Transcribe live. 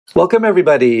Welcome,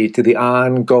 everybody, to the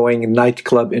ongoing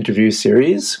nightclub interview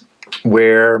series,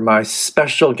 where my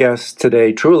special guest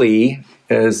today truly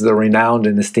is the renowned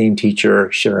and esteemed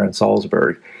teacher, Sharon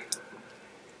Salzberg.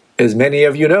 As many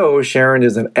of you know, Sharon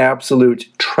is an absolute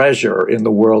treasure in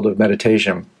the world of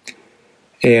meditation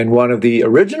and one of the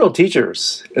original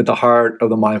teachers at the heart of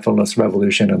the mindfulness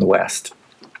revolution in the West.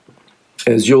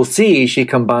 As you'll see, she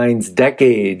combines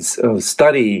decades of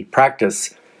study,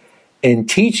 practice, and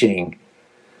teaching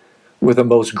with the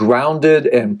most grounded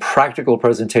and practical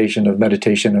presentation of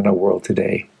meditation in our world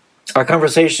today. Our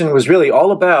conversation was really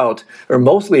all about, or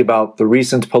mostly about, the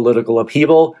recent political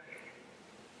upheaval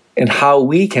and how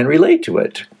we can relate to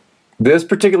it. This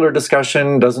particular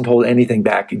discussion doesn't hold anything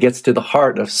back. It gets to the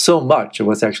heart of so much of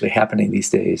what's actually happening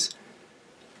these days.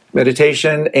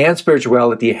 Meditation and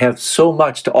spirituality have so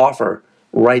much to offer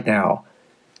right now.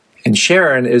 And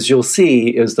Sharon, as you'll see,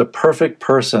 is the perfect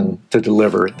person to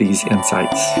deliver these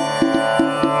insights.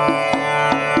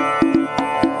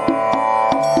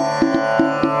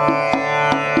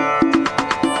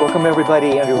 Welcome,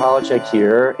 everybody. Andrew Holacek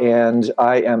here, and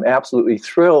I am absolutely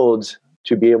thrilled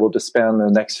to be able to spend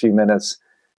the next few minutes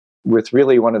with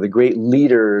really one of the great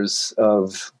leaders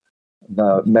of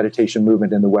the meditation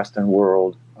movement in the Western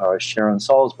world, Sharon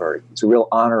Salzberg. It's a real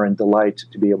honor and delight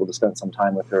to be able to spend some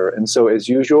time with her. And so, as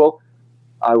usual,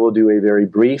 I will do a very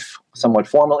brief, somewhat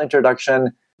formal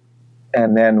introduction,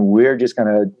 and then we're just going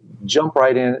to jump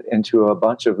right into a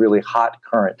bunch of really hot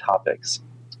current topics.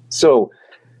 So,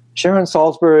 Sharon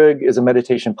Salzberg is a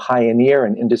meditation pioneer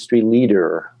and industry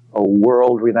leader, a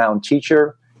world-renowned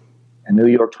teacher, and New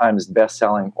York Times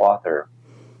best-selling author.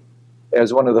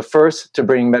 As one of the first to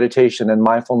bring meditation and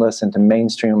mindfulness into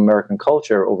mainstream American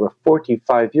culture over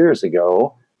 45 years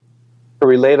ago, her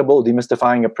relatable,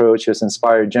 demystifying approach has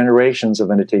inspired generations of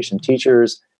meditation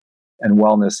teachers and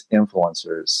wellness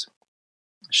influencers.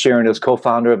 Sharon is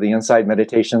co-founder of the Insight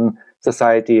Meditation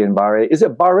Society in Barre. Is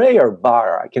it Barre or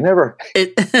Bar? I can never...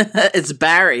 It's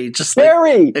Barry, just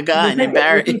Barry! Like a guy named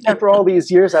Barry. After all these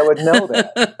years, I would know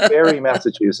that. Barry,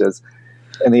 Massachusetts.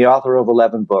 And the author of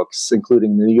 11 books,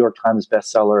 including the New York Times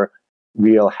bestseller,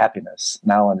 Real Happiness,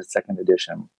 now in its second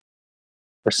edition.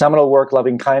 Her seminal work,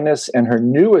 Loving Kindness, and her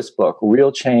newest book,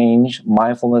 Real Change,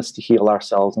 Mindfulness to Heal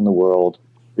Ourselves and the World,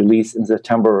 released in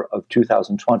September of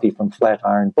 2020 from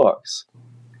Flatiron Books.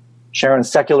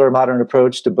 Sharon's secular modern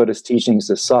approach to Buddhist teachings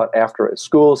is sought after at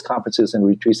schools, conferences, and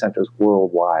retreat centers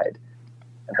worldwide.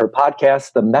 And her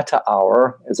podcast, The Metta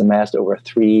Hour, has amassed over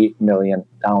 3 million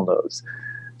downloads.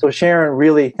 So Sharon,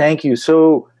 really thank you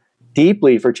so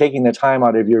deeply for taking the time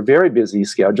out of your very busy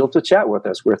schedule to chat with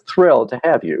us. We're thrilled to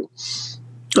have you.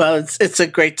 Well, it's a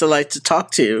great delight to talk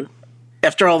to you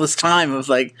after all this time of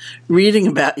reading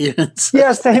about you.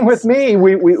 Yeah, same with me.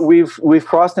 We've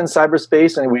crossed in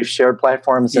cyberspace and we've shared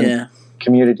platforms and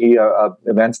community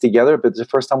events together, but it's the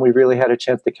first time we've really had a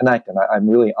chance to connect, and I'm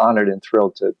really honored and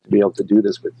thrilled to be able to do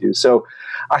this with you. So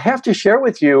I have to share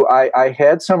with you, I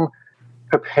had some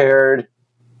prepared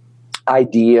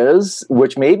ideas,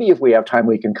 which maybe if we have time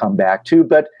we can come back to,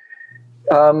 but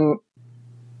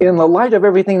in the light of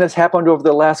everything that's happened over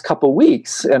the last couple of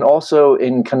weeks, and also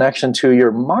in connection to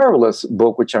your marvelous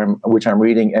book, which I'm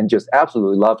reading and just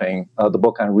absolutely loving, the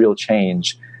book on Real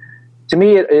Change, to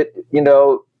me it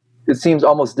seems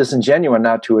almost disingenuous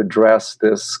not to address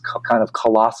this kind of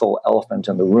colossal elephant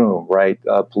in the room, right?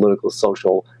 Political,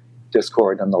 social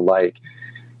discord and the like.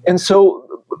 And so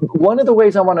one of the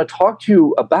ways I want to talk to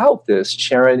you about this,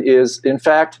 Sharon, is, in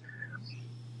fact,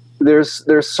 there's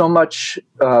so much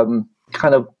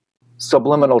kind of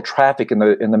subliminal traffic in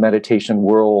the meditation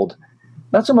world,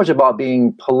 not so much about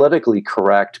being politically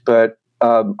correct, but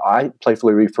I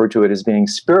playfully refer to it as being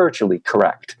spiritually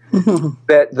correct.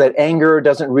 That anger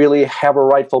doesn't really have a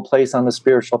rightful place on the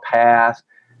spiritual path,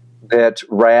 that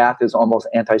wrath is almost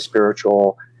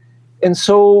anti-spiritual. And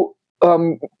so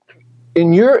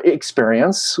in your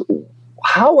experience,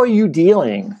 how are you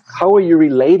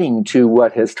relating to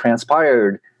what has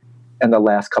transpired in the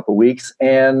last couple of weeks,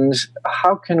 and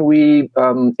how can we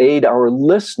aid our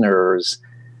listeners?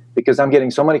 Because I'm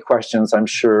getting so many questions, I'm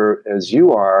sure, as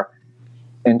you are,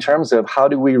 in terms of how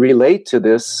do we relate to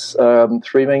this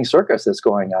three-ring circus that's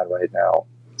going on right now.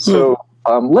 So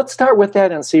let's start with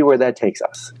that and see where that takes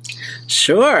us.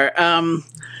 Sure.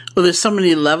 Well, there's so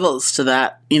many levels to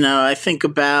that. I think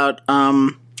about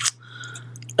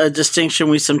a distinction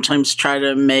we sometimes try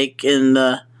to make in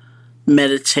the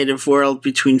meditative world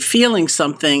between feeling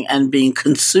something and being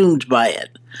consumed by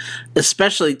it,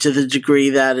 especially to the degree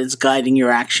that it's guiding your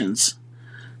actions.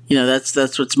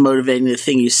 That's what's motivating the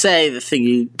thing you say, the thing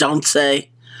you don't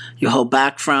say, you hold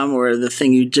back from, or the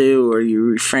thing you do or you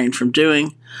refrain from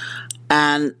doing.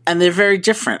 and they're very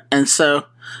different. And so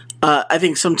I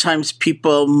think sometimes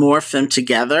people morph them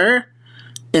together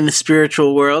in the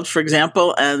spiritual world, for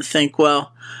example, and think,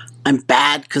 well, I'm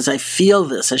bad because I feel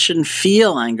this. I shouldn't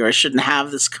feel anger. I shouldn't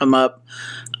have this come up.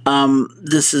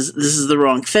 This is the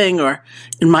wrong thing. Or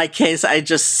in my case, I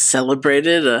just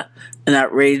celebrated an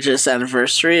outrageous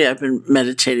anniversary. I've been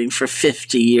meditating for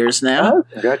 50 years now. Oh,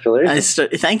 congratulations.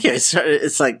 Thank you.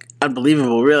 It's like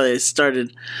unbelievable, really. I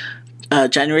started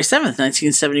January 7th,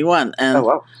 1971. And,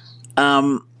 oh,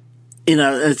 wow.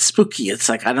 It's spooky. It's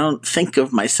like I don't think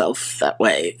of myself that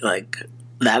way, like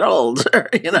that old, or,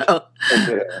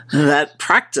 that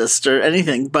practiced or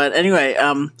anything. But anyway,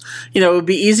 it would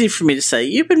be easy for me to say,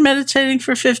 you've been meditating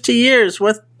for 50 years.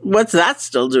 What's that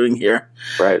still doing here?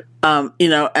 Right.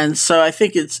 And so I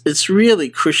think it's really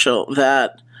crucial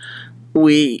that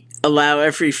we allow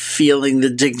every feeling the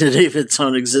dignity of its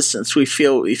own existence. We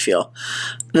feel what we feel.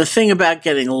 The thing about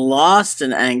getting lost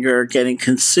in anger, getting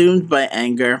consumed by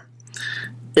anger,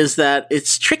 is that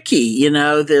it's tricky.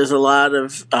 There's a lot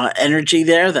of energy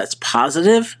there that's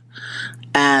positive,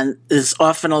 and there's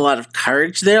often a lot of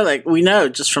courage there. Like we know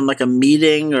just from like a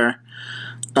meeting or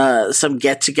some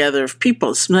get together of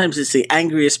people, sometimes it's the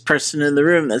angriest person in the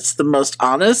room that's the most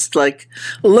honest. Like,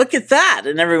 look at that.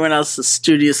 And everyone else is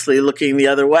studiously looking the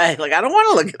other way. Like, I don't want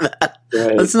to look at that.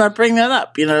 Right. Let's not bring that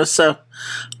up, So,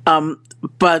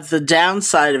 but the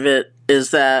downside of it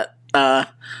is that, like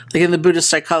in the Buddhist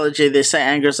psychology, they say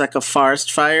anger is like a forest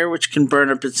fire, which can burn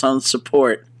up its own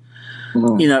support.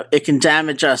 Mm. It can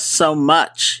damage us so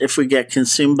much if we get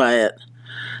consumed by it.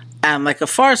 And like a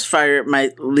forest fire, it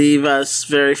might leave us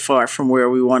very far from where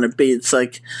we want to be. It's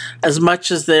like as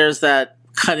much as there's that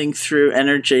cutting through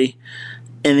energy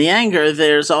in the anger,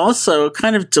 there's also a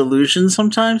kind of delusion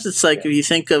sometimes. It's like if you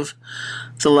think of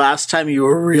the last time you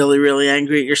were really, really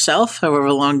angry at yourself,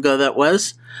 however long ago that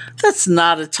was, that's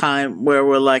not a time where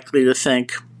we're likely to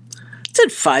think, I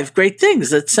did 5 great things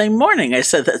that same morning. I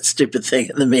said that stupid thing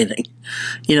in the meeting.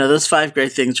 Those 5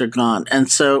 great things are gone. And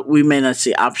so we may not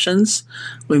see options.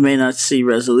 We may not see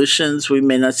resolutions. We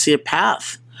may not see a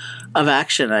path of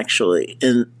action, actually,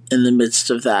 in the midst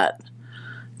of that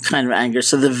kind of anger.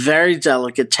 So the very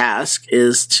delicate task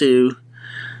is to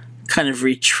kind of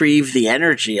retrieve the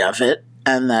energy of it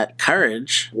and that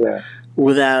courage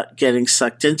without getting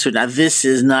sucked into it. Now, this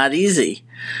is not easy,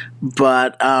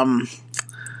 but I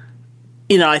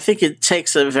think it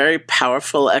takes a very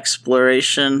powerful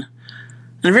exploration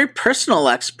and a very personal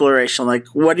exploration. Like,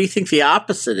 what do you think the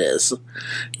opposite is?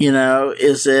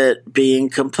 Is it being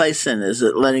complacent? Is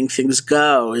it letting things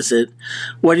go?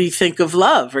 What do you think of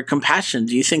love or compassion?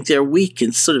 Do you think they're weak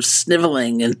and sort of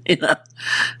sniveling and,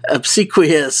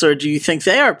 obsequious, or do you think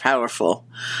they are powerful?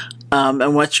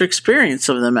 And what's your experience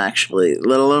of them, actually,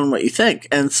 let alone what you think?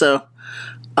 And so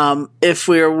if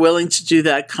we are willing to do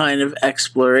that kind of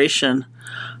exploration,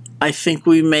 I think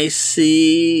we may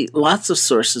see lots of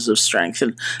sources of strength.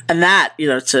 And that,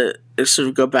 to sort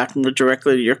of go back more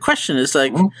directly to your question, is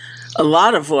like a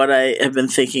lot of what I have been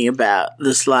thinking about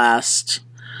this last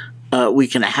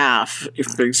week and a half,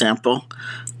 for example.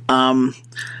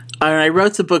 I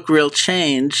wrote the book Real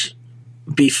Change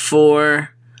before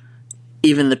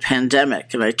even the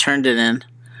pandemic, and I turned it in.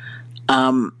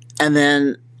 And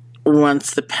then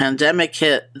once the pandemic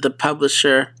hit, the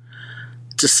publisher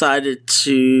decided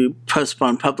to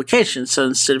postpone publication. So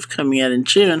instead of coming out in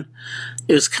June,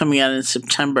 it was coming out in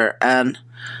September. And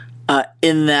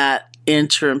in that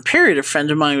interim period, a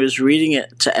friend of mine was reading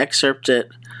it to excerpt it,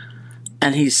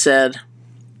 and he said,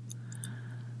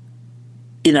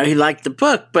 he liked the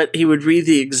book, but he would read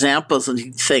the examples and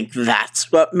he'd think,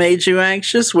 that's what made you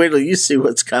anxious? Wait till you see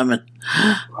what's coming.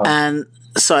 Wow. And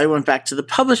so I went back to the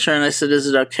publisher and I said, is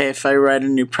it okay if I write a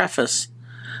new preface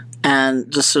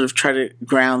and just sort of try to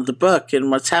ground the book in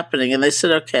what's happening? And they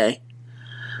said, okay.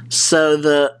 So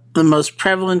the most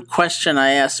prevalent question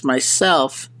I asked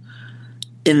myself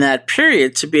in that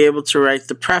period to be able to write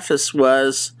the preface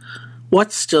was,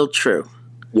 what's still true?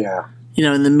 Yeah.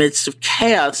 In the midst of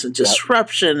chaos and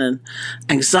disruption and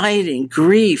anxiety and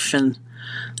grief and,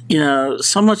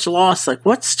 so much loss, like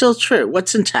what's still true?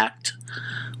 What's intact?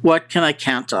 What can I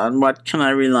count on? What can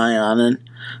I rely on? And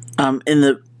in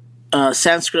the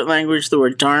Sanskrit language, the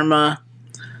word dharma,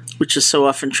 which is so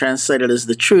often translated as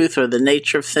the truth or the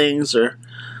nature of things, or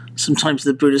sometimes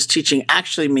the Buddhist teaching,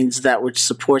 actually means that which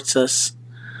supports us.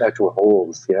 That what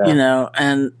holds, yeah.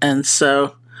 And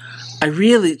so I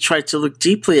really tried to look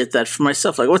deeply at that for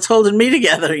myself. Like, what's holding me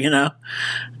together,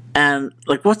 And,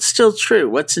 like, what's still true?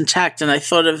 What's intact? And I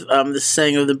thought of the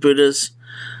saying of the Buddhas,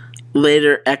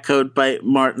 later echoed by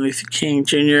Martin Luther King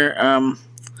Jr.,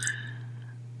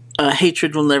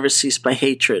 hatred will never cease by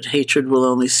hatred. Hatred will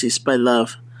only cease by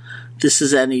love. This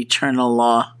is an eternal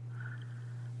law.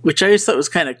 Which I always thought was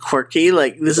kind of quirky.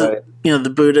 Like, this is,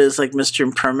 the Buddha is like Mr.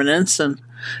 Impermanence and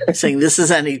saying this is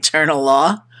an eternal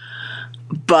law.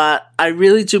 But I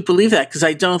really do believe that, because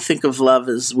I don't think of love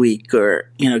as weak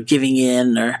or, giving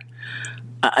in, or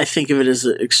I think of it as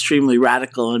extremely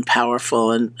radical and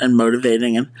powerful and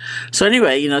motivating. And so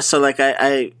anyway, so like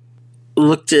I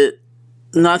looked at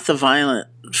not the violent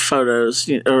photos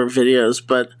or videos,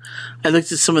 but I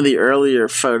looked at some of the earlier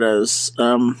photos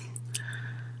of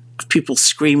people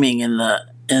screaming in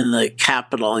the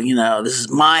Capitol. This is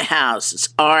my house, it's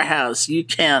our house. You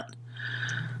can't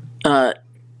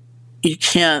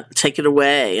take it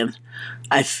away. And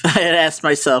I had asked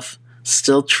myself,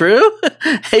 still true?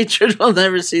 Hatred will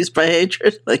never cease by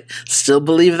hatred. Like, still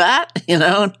believe that? And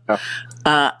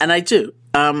I do.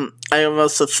 I have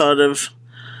also thought of.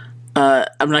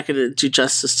 I'm not going to do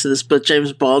justice to this, but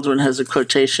James Baldwin has a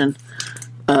quotation,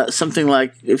 something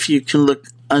like, if you can look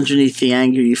underneath the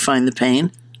anger, you find the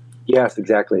pain. Yes,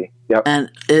 exactly. Yep.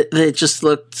 And they just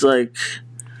looked like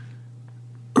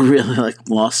really like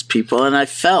lost people. And I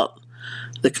felt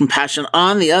the compassion.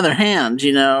 On the other hand,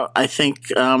 I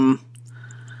think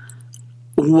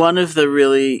one of the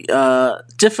really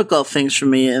difficult things for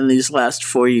me in these last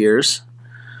 4 years,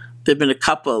 there have been a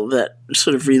couple that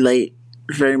sort of relate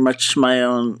very much to my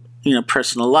own,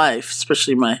 personal life,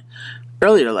 especially my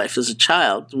earlier life as a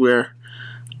child, where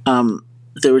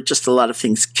there were just a lot of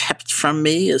things kept from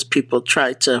me as people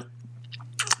tried to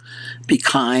be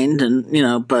kind,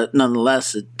 and but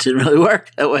nonetheless, it didn't really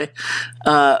work that way.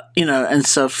 And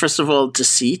so first of all,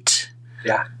 deceit,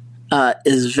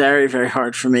 is very, very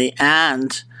hard for me,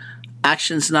 and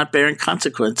actions not bearing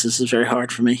consequences is very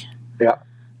hard for me. Yeah.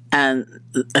 And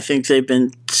I think they've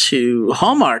been two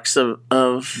hallmarks of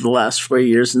the last 4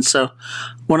 years. And so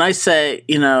when I say,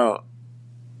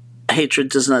 hatred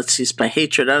does not cease by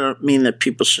hatred, I don't mean that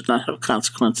people should not have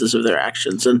consequences of their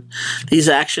actions. And these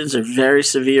actions are very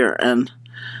severe and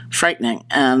frightening.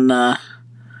 And I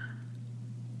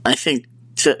think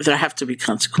there have to be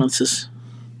consequences.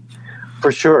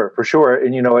 For sure.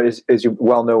 And, as you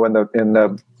well know, in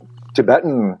the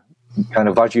Tibetan kind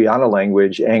of Vajrayana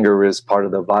language, anger is part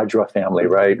of the Vajra family,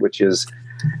 right? Which is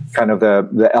kind of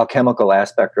the alchemical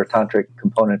aspect or tantric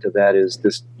component of that is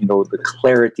this, the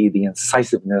clarity, the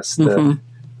incisiveness, the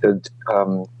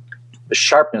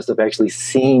sharpness of actually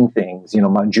seeing things,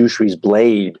 Manjushri's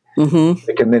blade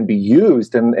that can then be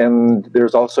used. And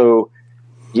there's also,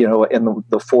 in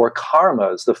the four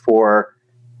karmas, the four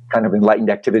kind of enlightened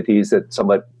activities that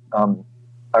somewhat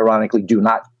ironically do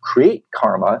not create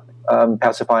karma,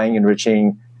 pacifying,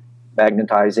 enriching,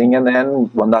 magnetizing, and then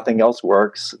when nothing else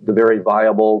works, the very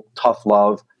viable tough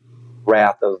love,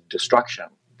 wrath of destruction.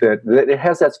 That it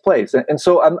has that place. And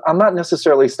so I'm not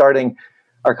necessarily starting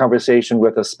our conversation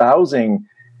with espousing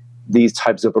these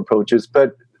types of approaches,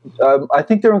 but I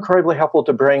think they're incredibly helpful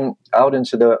to bring out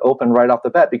into the open right off the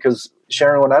bat, because,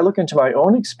 Sharon, when I look into my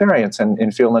own experience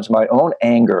and feel into my own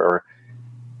anger,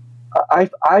 I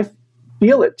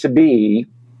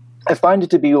find it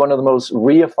to be one of the most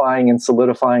reifying and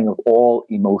solidifying of all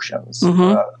emotions.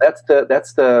 That's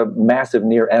the massive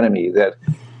near enemy that,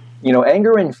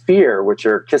 anger and fear, which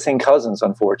are kissing cousins,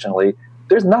 unfortunately,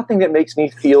 there's nothing that makes me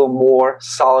feel more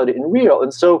solid and real.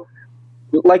 And so,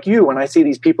 like you, when I see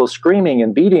these people screaming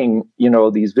and beating,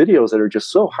 these videos that are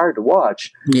just so hard to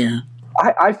watch,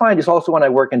 I find it's also when I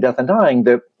work in death and dying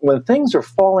that when things are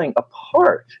falling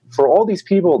apart for all these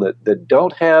people that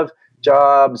don't have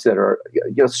jobs, that are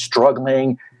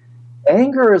struggling,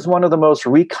 anger is one of the most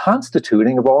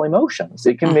reconstituting of all emotions.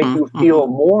 It can make you feel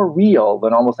more real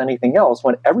than almost anything else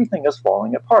when everything is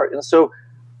falling apart. And so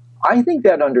I think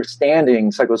that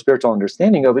understanding, psychospiritual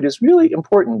understanding of it, is really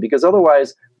important, because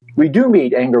otherwise we do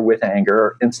meet anger with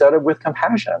anger instead of with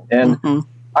compassion. And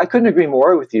I couldn't agree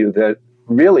more with you that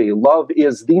really love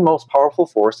is the most powerful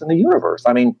force in the universe.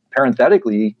 I mean,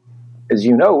 parenthetically, as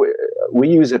you know, we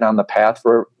use it on the path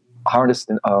for harnessed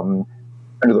under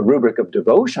the rubric of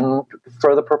devotion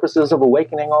for the purposes of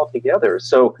awakening altogether.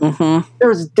 So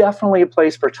there's definitely a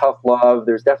place for tough love.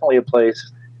 There's definitely a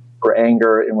place for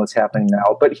anger in what's happening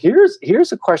now. But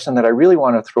here's a question that I really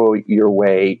want to throw your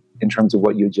way in terms of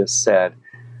what you just said.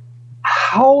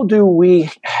 How do we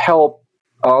help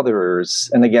others?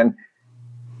 And again,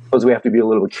 I suppose we have to be a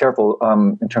little bit careful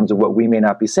in terms of what we may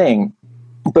not be saying.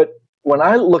 But when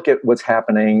I look at what's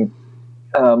happening,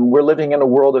 we're living in a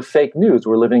world of fake news.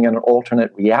 We're living in an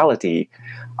alternate reality.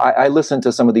 I listened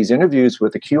to some of these interviews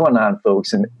with the QAnon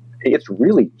folks, and it's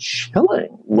really chilling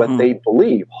what they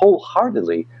believe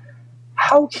wholeheartedly.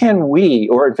 How can we,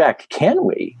 or in fact, can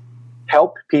we,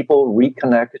 help people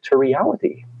reconnect to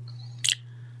reality?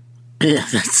 Yeah,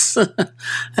 that's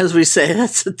as we say,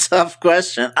 that's a tough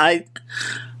question. I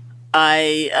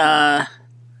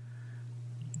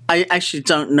actually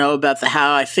don't know about the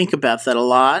how. I think about that a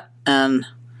lot, and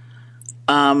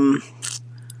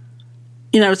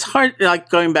it's hard. Like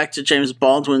going back to James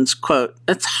Baldwin's quote,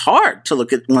 it's hard to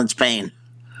look at one's pain.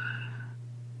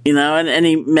 And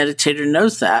any meditator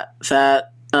knows that.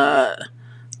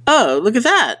 Oh, look at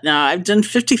that! Now I've done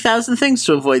 50,000 things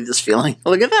to avoid this feeling.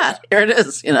 Look at that! Here it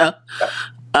is.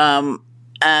 And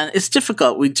it's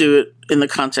difficult. We do it in the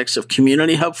context of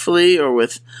community, hopefully, or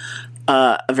with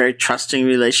a very trusting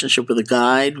relationship with a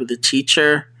guide, with a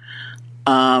teacher,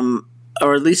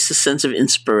 or at least a sense of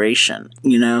inspiration,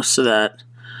 so that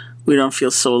we don't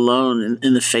feel so alone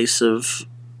in the face of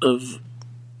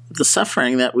the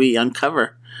suffering that we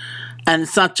uncover. And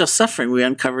it's not just suffering. We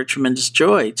uncover tremendous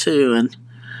joy, too, and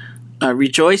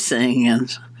rejoicing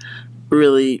and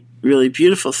really, really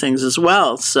beautiful things as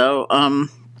well. So,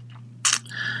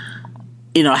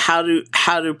 how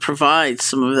to provide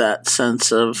some of that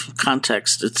sense of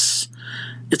context. It's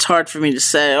hard for me to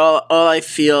say. All I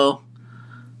feel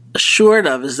assured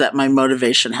of is that my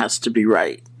motivation has to be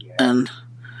right. Yeah. And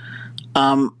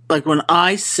like when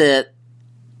I sit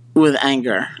with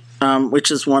anger,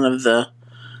 which is one of the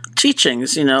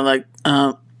teachings, in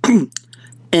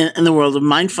the world of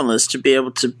mindfulness, to be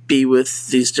able to be with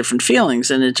these different feelings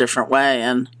in a different way.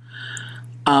 And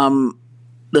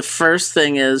the first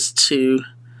thing is to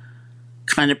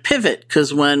kind of pivot,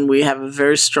 because when we have a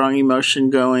very strong emotion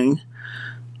going,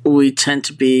 we tend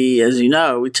to be, as you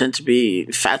know,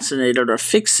 fascinated or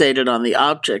fixated on the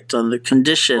object, on the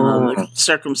condition, on the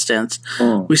circumstance.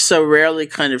 We so rarely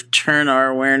kind of turn our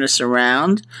awareness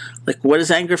around. Like, what does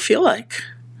anger feel like?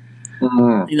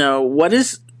 What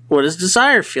does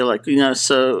desire feel like?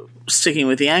 So sticking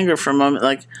with the anger for a moment,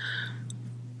 like,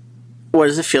 what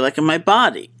does it feel like in my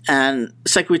body? And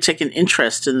it's like we take an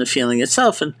interest in the feeling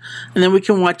itself. And then we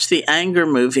can watch the anger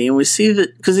movie, and we see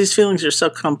that, because these feelings are so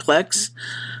complex,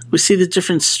 we see the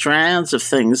different strands of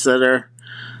things that are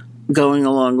going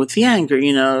along with the anger,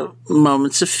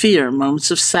 moments of fear, moments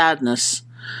of sadness,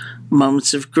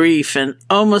 moments of grief. And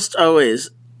almost always,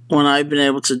 when I've been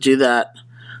able to do that,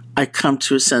 I come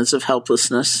to a sense of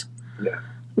helplessness,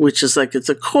 which is like at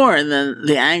the core. And then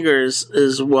the anger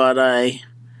is what I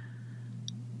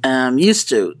am used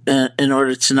to in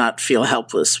order to not feel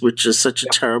helpless, which is such a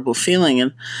terrible feeling.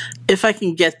 And if I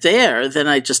can get there, then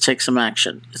I just take some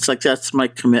action. It's like that's my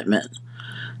commitment.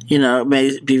 It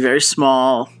may be very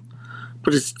small,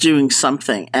 but it's doing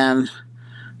something. And,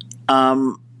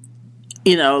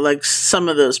 like some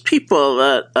of those people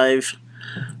that I've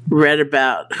read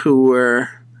about who were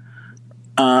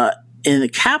in the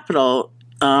Capitol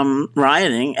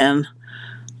rioting, and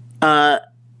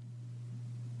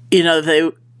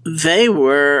they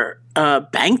were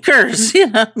bankers,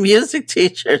 music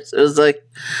teachers. It was like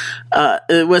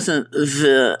it wasn't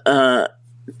the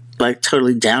like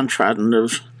totally downtrodden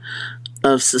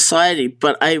of society,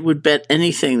 but I would bet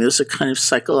anything there's a kind of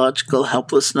psychological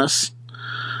helplessness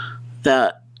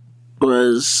that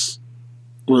was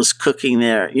cooking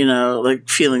there. Like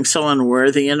feeling so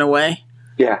unworthy in a way.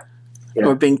 Yeah.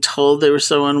 Or being told they were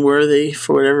so unworthy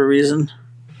for whatever reason.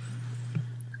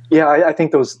 Yeah, I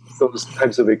think those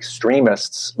types of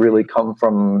extremists really come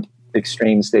from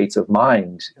extreme states of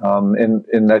mind.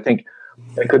 And I think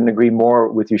I couldn't agree more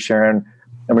with you, Sharon.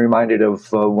 I'm reminded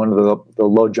of one of the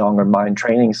Lojong or mind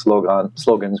training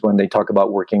slogans when they talk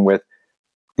about working with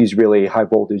these really high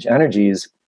voltage energies.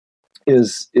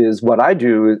 Is what I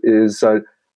do is,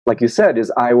 like you said,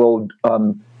 is I will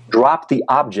drop the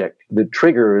object that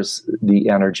triggers the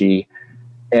energy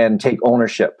and take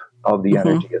ownership of the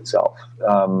energy itself.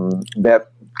 That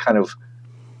kind of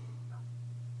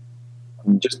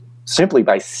just simply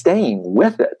by staying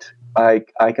with it, I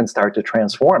can start to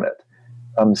transform it.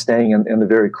 I'm staying in the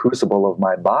very crucible of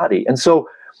my body. And so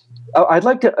I'd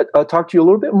like to talk to you a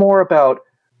little bit more about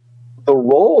the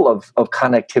role of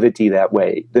connectivity that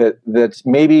way, that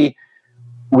maybe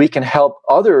we can help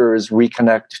others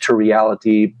reconnect to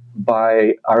reality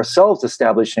by ourselves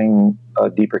establishing a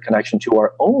deeper connection to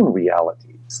our own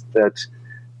realities. That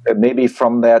maybe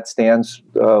from that stands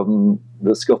the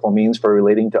skillful means for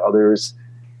relating to others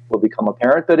will become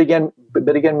apparent, but again,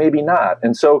 maybe not.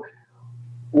 And so,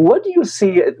 what do you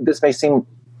see? This may seem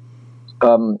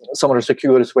somewhat a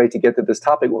circuitous way to get to this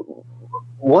topic.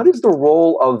 What is the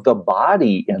role of the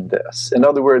body in this? In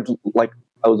other words, like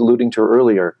I was alluding to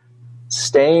earlier,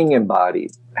 staying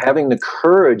embodied, having the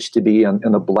courage to be in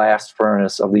the blast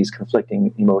furnace of these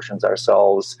conflicting emotions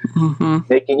ourselves,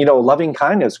 making, loving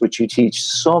kindness, which you teach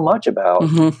so much about.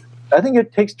 I think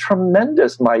it takes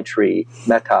tremendous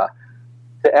metta,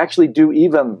 to actually do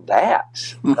even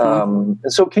that. And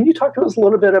so can you talk to us a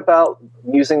little bit about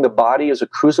using the body as a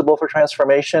crucible for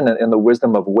transformation and the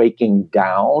wisdom of waking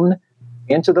down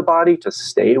into the body to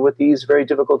stay with these very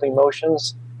difficult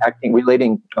emotions,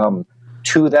 relating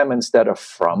to them instead of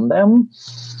from them?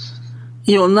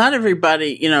 Not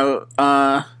everybody,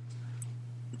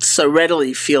 so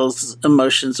readily feels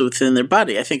emotions within their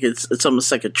body. I think it's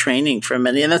almost like a training for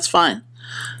many, and that's fine.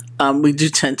 We do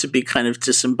tend to be kind of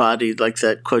disembodied, like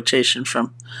that quotation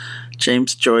from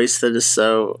James Joyce that is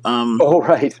so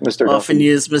right, Mr. often Duffy.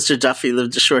 used. Mr. Duffy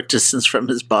lived a short distance from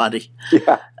his body.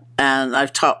 Yeah. And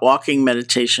I've taught walking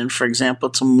meditation, for example,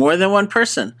 to more than one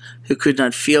person who could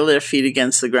not feel their feet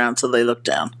against the ground till they looked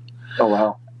down. Oh,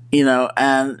 wow.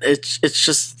 And it's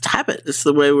just habit. It's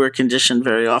the way we're conditioned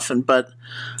very often. But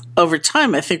over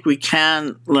time, I think we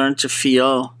can learn to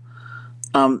feel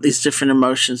these different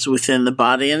emotions within the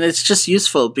body. And it's just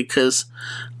useful because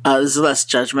there's less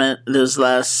judgment, there's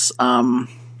less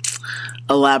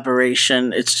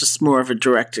elaboration. It's just more of a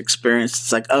direct experience.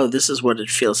 It's like, oh, this is what it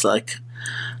feels like.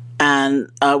 And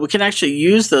we can actually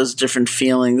use those different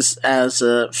feelings as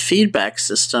a feedback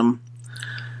system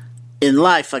in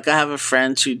life. Like I have a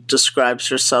friend who describes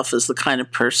herself as the kind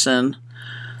of person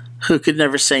who could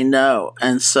never say no.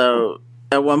 And so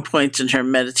at one point in her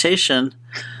meditation,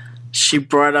 she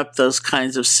brought up those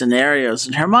kinds of scenarios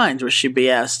in her mind where she'd be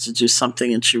asked to do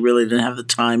something and she really didn't have the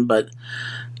time, but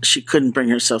she couldn't bring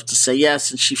herself to say yes.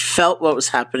 And she felt what was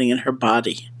happening in her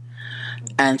body.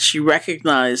 And she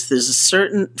recognized there's a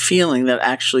certain feeling that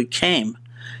actually came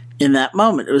in that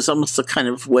moment. It was almost a kind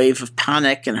of wave of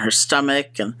panic in her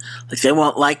stomach and like, they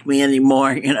won't like me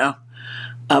anymore,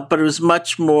 But it was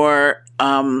much more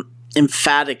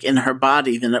emphatic in her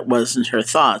body than it was in her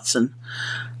thoughts. And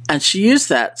she used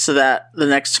that so that the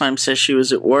next time, say she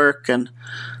was at work and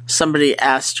somebody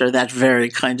asked her that very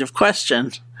kind of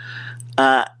question,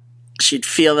 she'd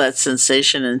feel that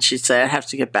sensation and she'd say, I have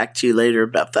to get back to you later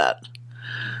about that.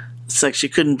 It's like she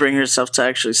couldn't bring herself to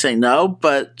actually say no,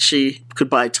 but she could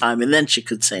buy time and then she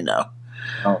could say no.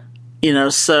 Oh.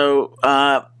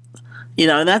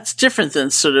 And that's different than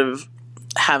sort of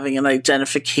having an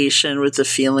identification with the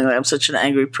feeling like I'm such an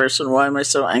angry person. Why am I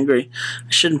so angry? I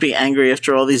shouldn't be angry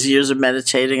after all these years of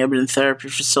meditating. I've been in therapy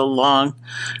for so long.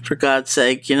 For God's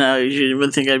sake, you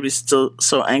wouldn't think I'd be still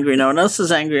so angry. No one else is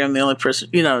angry. I'm the only person.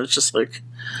 It's just like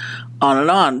on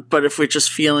and on. But if we're just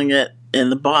feeling it in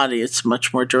the body, it's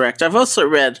much more direct. I've also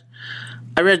read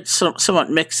somewhat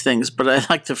mixed things, but I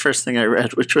like the first thing I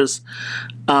read, which was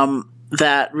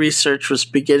that research was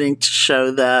beginning to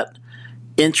show that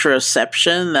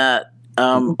interoception, that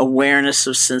awareness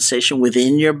of sensation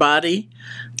within your body,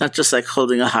 not just like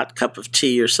holding a hot cup of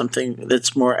tea or something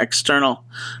that's more external,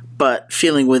 but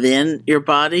feeling within your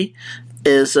body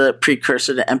is a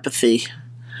precursor to empathy,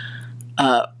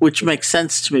 which makes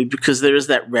sense to me because there is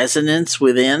that resonance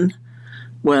within.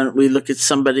 When we look at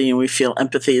somebody and we feel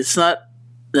empathy, it's not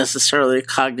necessarily a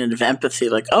cognitive empathy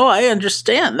like, oh, I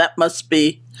understand. That must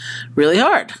be really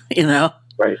hard,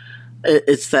 Right.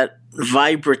 It's that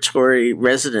vibratory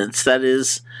resonance that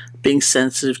is being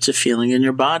sensitive to feeling in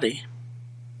your body.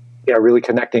 Yeah, really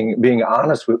connecting, being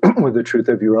honest with the truth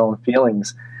of your own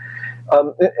feelings.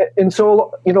 And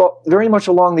so, very much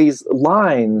along these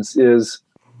lines is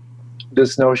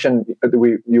this notion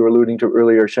that you were alluding to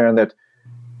earlier, Sharon, that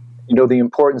the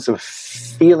importance of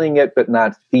feeling it but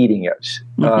not feeding it,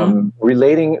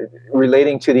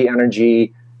 relating to the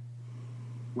energy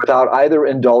without either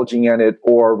indulging in it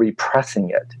or repressing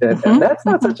it. And that's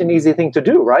not such an easy thing to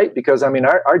do, right? Because,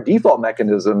 our default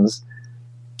mechanisms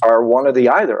are one or the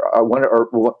other,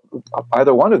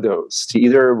 either one of those, to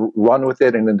either run with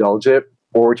it and indulge it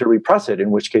or to repress it,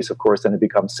 in which case, of course, then it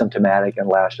becomes symptomatic and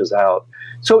lashes out.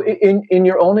 So in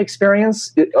your own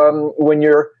experience, when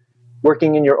you're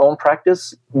working in your own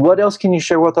practice, what else can you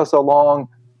share with us along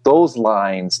those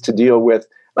lines to deal with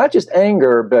not just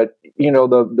anger, but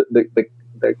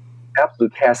the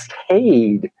absolute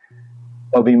cascade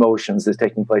of emotions that's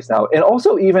taking place now, and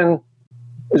also even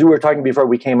as we were talking before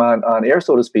we came on air,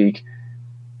 so to speak.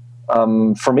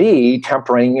 For me,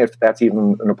 tempering, if that's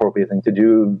even an appropriate thing to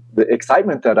do, the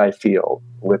excitement that I feel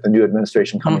with the new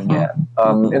administration coming in,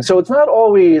 and so it's not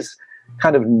always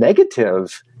kind of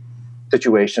negative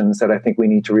situations that I think we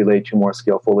need to relate to more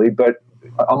skillfully, but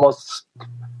almost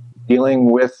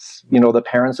dealing with, the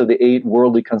parents of the 8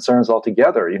 worldly concerns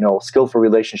altogether, skillful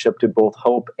relationship to both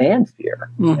hope and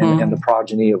fear, and the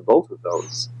progeny of both of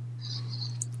those.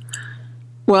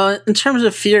 Well, in terms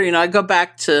of fear, I go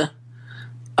back to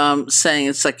saying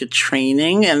it's like a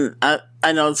training, and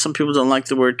I know some people don't like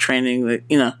the word training. That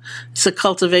it's a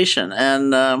cultivation,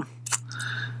 and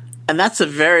that's a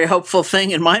very hopeful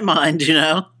thing in my mind.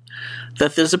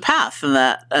 That there's a path, and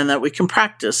that we can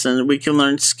practice, and we can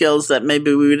learn skills that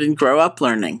maybe we didn't grow up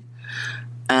learning,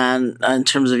 and in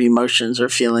terms of emotions or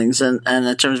feelings, and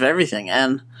in terms of everything.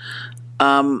 And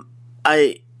I've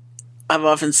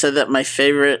often said that my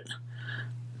favorite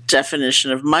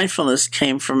definition of mindfulness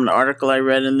came from an article I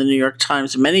read in the New York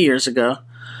Times many years ago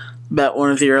about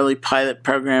one of the early pilot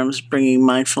programs bringing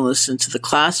mindfulness into the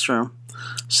classroom.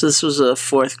 So this was a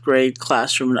 4th grade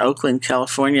classroom in Oakland,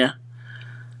 California.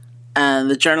 And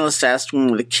the journalist asked one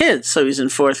of the kids, so he's in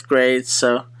 4th grade,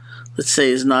 so let's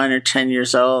say he's 9 or 10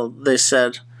 years old. They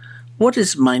said, "What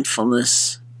is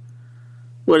mindfulness?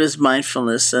 What is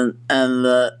mindfulness?" And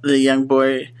the young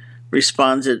boy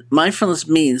responded, "Mindfulness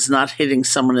means not hitting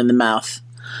someone in the mouth.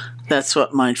 That's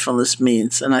what mindfulness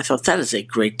means." And I thought, that is a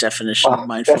great definition of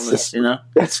mindfulness,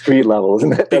 That's street level,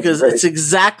 isn't it? Because it's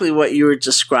exactly what you were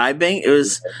describing. It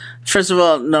was, first of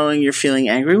all, knowing you're feeling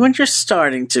angry when you're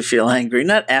starting to feel angry,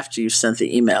 not after you've sent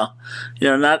the email,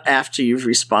 not after you've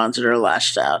responded or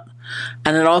lashed out.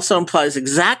 And it also implies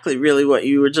exactly really what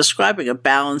you were describing, a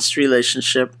balanced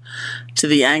relationship to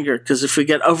the anger. Because if we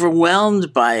get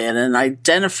overwhelmed by it and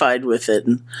identified with it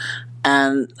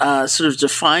and sort of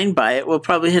defined by it, we'll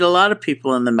probably hit a lot of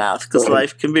people in the mouth, because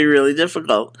life can be really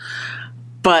difficult.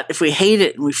 But if we hate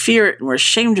it and we fear it and we're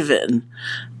ashamed of it and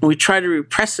we try to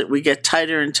repress it, we get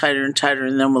tighter and tighter and tighter,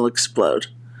 and then we'll explode.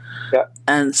 Yeah.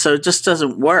 And so it just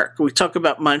doesn't work. We talk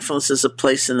about mindfulness as a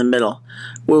place in the middle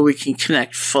where we can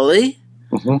connect fully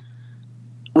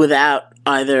without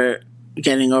either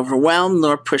getting overwhelmed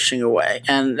nor pushing away.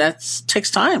 And that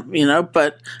takes time,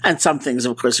 and some things,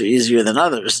 of course, are easier than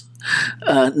others,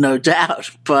 no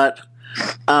doubt. But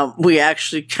we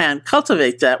actually can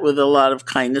cultivate that with a lot of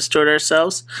kindness toward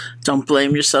ourselves. Don't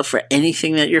blame yourself for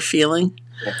anything that you're feeling.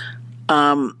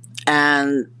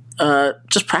 And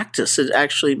just practice. It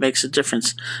actually makes a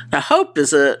difference. Now, hope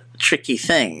is a tricky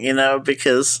thing,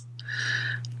 because,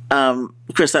 of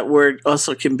course, that word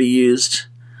also can be used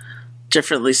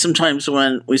differently. Sometimes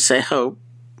when we say hope,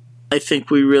 I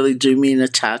think we really do mean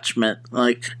attachment.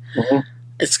 Like,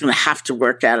 it's going to have to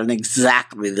work out in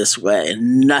exactly this way,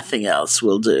 and nothing else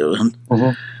will do.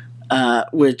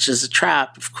 Which is a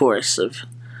trap, of course, of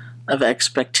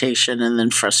expectation and then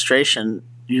frustration,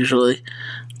 usually.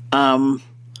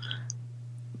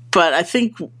 But I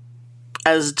think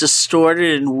as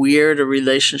distorted and weird a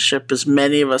relationship as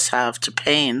many of us have to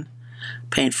pain,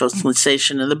 painful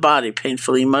sensation in the body,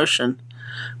 painful emotion,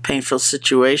 painful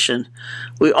situation,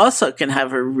 we also can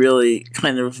have a really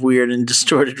kind of weird and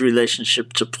distorted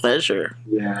relationship to pleasure.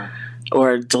 Yeah.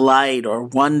 Or delight or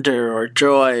wonder or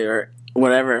joy or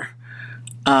whatever.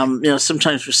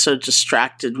 Sometimes we're so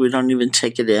distracted we don't even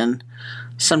take it in.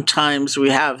 Sometimes we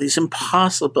have these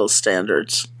impossible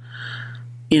standards.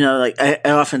 Like I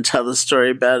often tell the story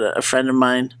about a friend of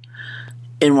mine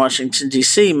in Washington,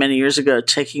 D.C. many years ago,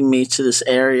 taking me to this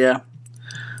area,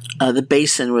 the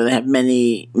basin, where they have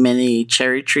many, many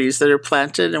cherry trees that are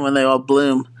planted, and when they all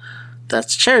bloom,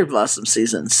 that's cherry blossom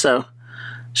season. So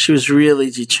she was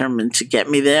really determined to get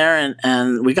me there,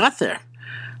 and we got there.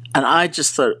 And I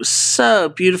just thought it was so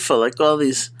beautiful, like all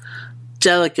these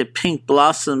delicate pink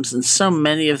blossoms and so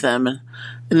many of them.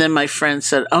 And then my friend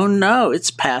said, "Oh no,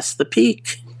 it's past the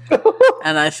peak."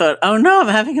 And I thought, oh no, I'm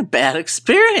having a bad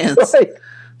experience. Right.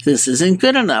 This isn't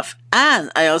good enough.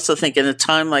 And I also think in a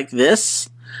time like this,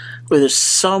 where there's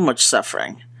so much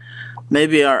suffering,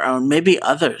 maybe our own, maybe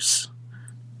others,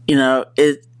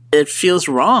 it feels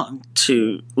wrong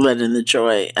to let in the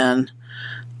joy. And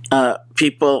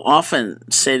people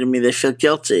often say to me they feel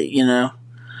guilty,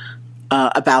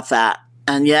 about that.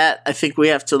 And yet, I think we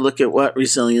have to look at what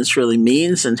resilience really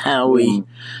means and how we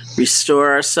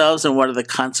restore ourselves, and what are the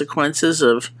consequences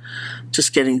of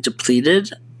just getting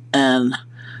depleted and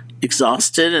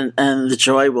exhausted. And the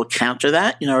joy will counter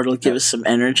that. It'll give us some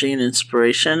energy and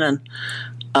inspiration. And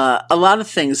a lot of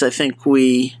things I think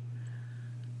we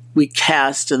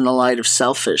cast in the light of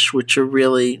selfish, which are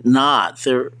really not.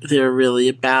 They're really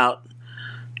about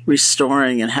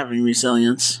restoring and having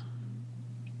resilience.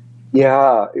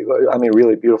 Yeah, I mean,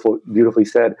 really beautifully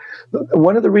said.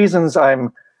 One of the reasons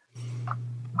I'm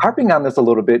harping on this a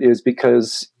little bit is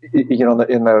because, in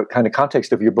the kind of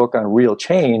context of your book on real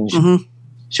change,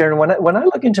 Sharon, when I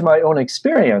look into my own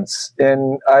experience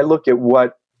and I look at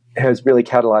what has really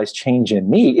catalyzed change in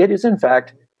me, it is in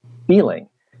fact feeling.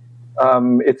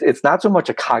 It's not so much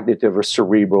a cognitive or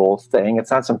cerebral thing. It's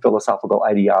not some philosophical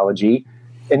ideology.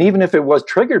 And even if it was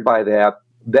triggered by that,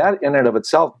 that in and of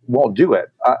itself won't do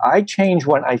it. I change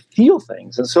when I feel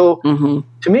things. And so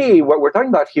to me, what we're talking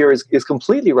about here is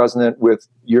completely resonant with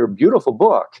your beautiful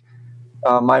book,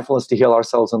 Mindfulness to Heal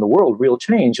Ourselves and the World, Real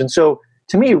Change. And so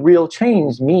to me, real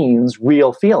change means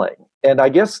real feeling. And I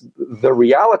guess the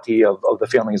reality of the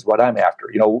feeling is what I'm after.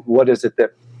 You know, what is it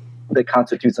that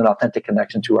constitutes an authentic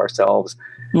connection to ourselves?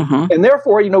 And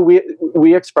therefore, you know,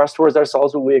 we express towards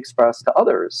ourselves what we express to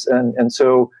others. And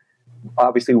so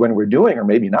obviously when we're doing, or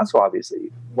maybe not so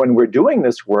obviously, when we're doing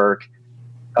this work,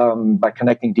 by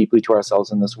connecting deeply to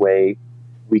ourselves in this way,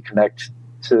 we connect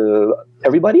to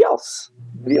everybody else.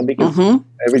 Because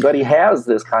everybody has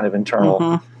this kind of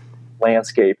internal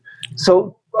landscape.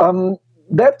 So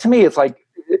that to me, it's like,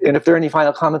 and if there are any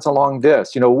final comments along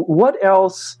this, you know, what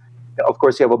else, of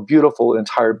course, you have a beautiful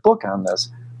entire book on this.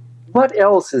 What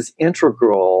else is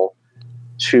integral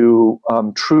to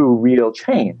true, real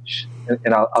change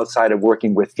outside of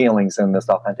working with feelings in this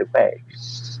authentic way?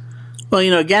 Well, you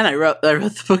know, again, I wrote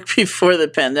the book before the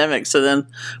pandemic. So then,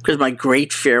 because my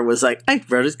great fear was like, I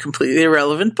wrote a completely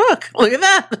irrelevant book. Look at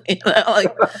that, you know,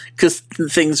 like, because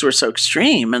things were so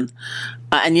extreme,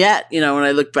 and yet, you know, when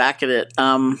I look back at it,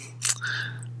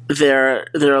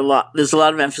 there's a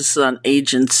lot of emphasis on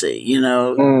agency, you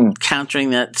know, countering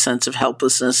that sense of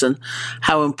helplessness, and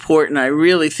how important I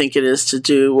really think it is to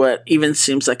do what even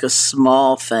seems like a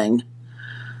small thing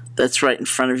that's right in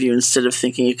front of you, instead of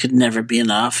thinking it could never be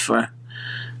enough, or,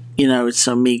 you know, it's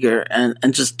so meager,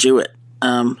 and just do it.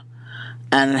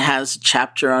 And it has a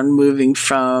chapter on moving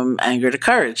from anger to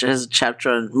courage. It has a chapter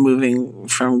on moving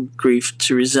from grief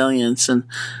to resilience, and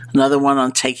another one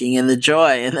on taking in the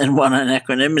joy, and then one on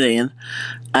equanimity. And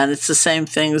it's the same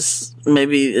things.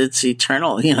 Maybe it's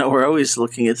eternal. You know, we're always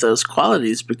looking at those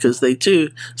qualities because they do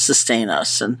sustain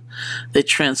us, and they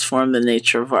transform the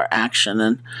nature of our action.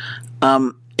 And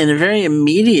in a very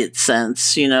immediate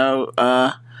sense, you know,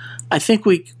 I think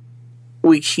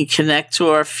we can connect to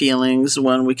our feelings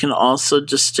when we can also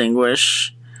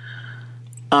distinguish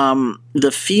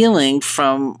the feeling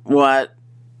from what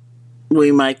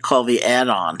we might call the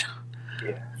add-on.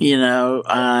 Yeah. You know,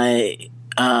 I'm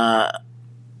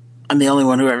the only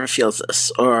one who ever feels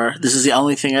this, or this is the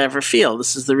only thing I ever feel.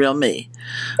 This is the real me.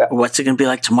 Yeah. What's it going to be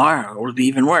like tomorrow? It'll be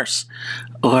even worse.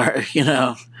 Or, you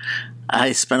know,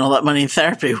 I spent all that money in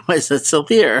therapy. Why is that still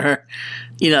here? Or,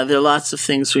 you know, there are lots of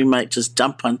things we might just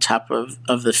dump on top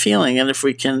of the feeling. And if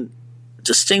we can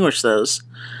distinguish those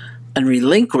and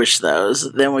relinquish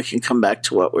those, then we can come back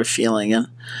to what we're feeling. And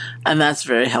that's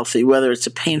very healthy, whether it's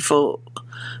a painful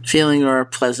feeling or a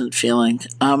pleasant feeling.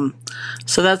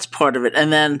 So that's part of it.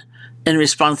 And then in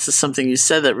response to something you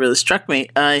said that really struck me,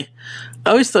 I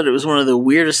always thought it was one of the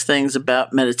weirdest things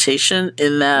about meditation,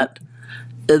 in that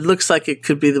it looks like it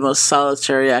could be the most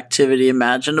solitary activity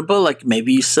imaginable. Like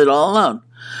maybe you sit all alone.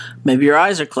 Maybe your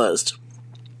eyes are closed.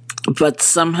 But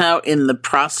somehow in the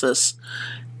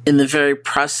very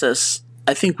process,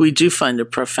 I think we do find a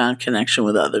profound connection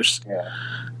with others. Yeah.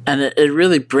 And it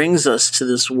really brings us to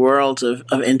this world of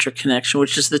interconnection,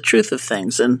 which is the truth of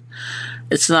things. And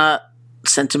it's not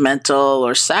sentimental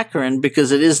or saccharine,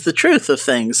 because it is the truth of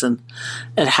things. And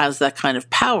it has that kind of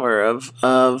power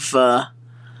of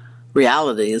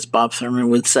reality, as Bob Thurman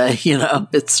would say. You know,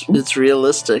 it's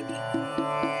realistic.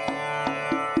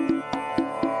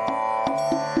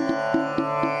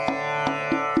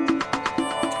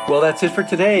 Well, that's it for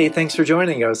today. Thanks for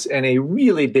joining us. And a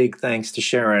really big thanks to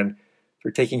Sharon for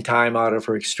taking time out of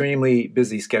her extremely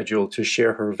busy schedule to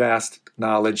share her vast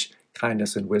knowledge,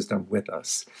 kindness, and wisdom with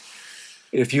us.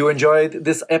 If you enjoyed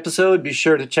this episode, be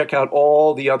sure to check out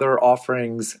all the other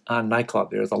offerings on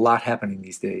Nightclub. There's a lot happening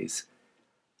these days.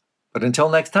 But until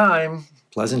next time,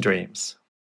 pleasant dreams.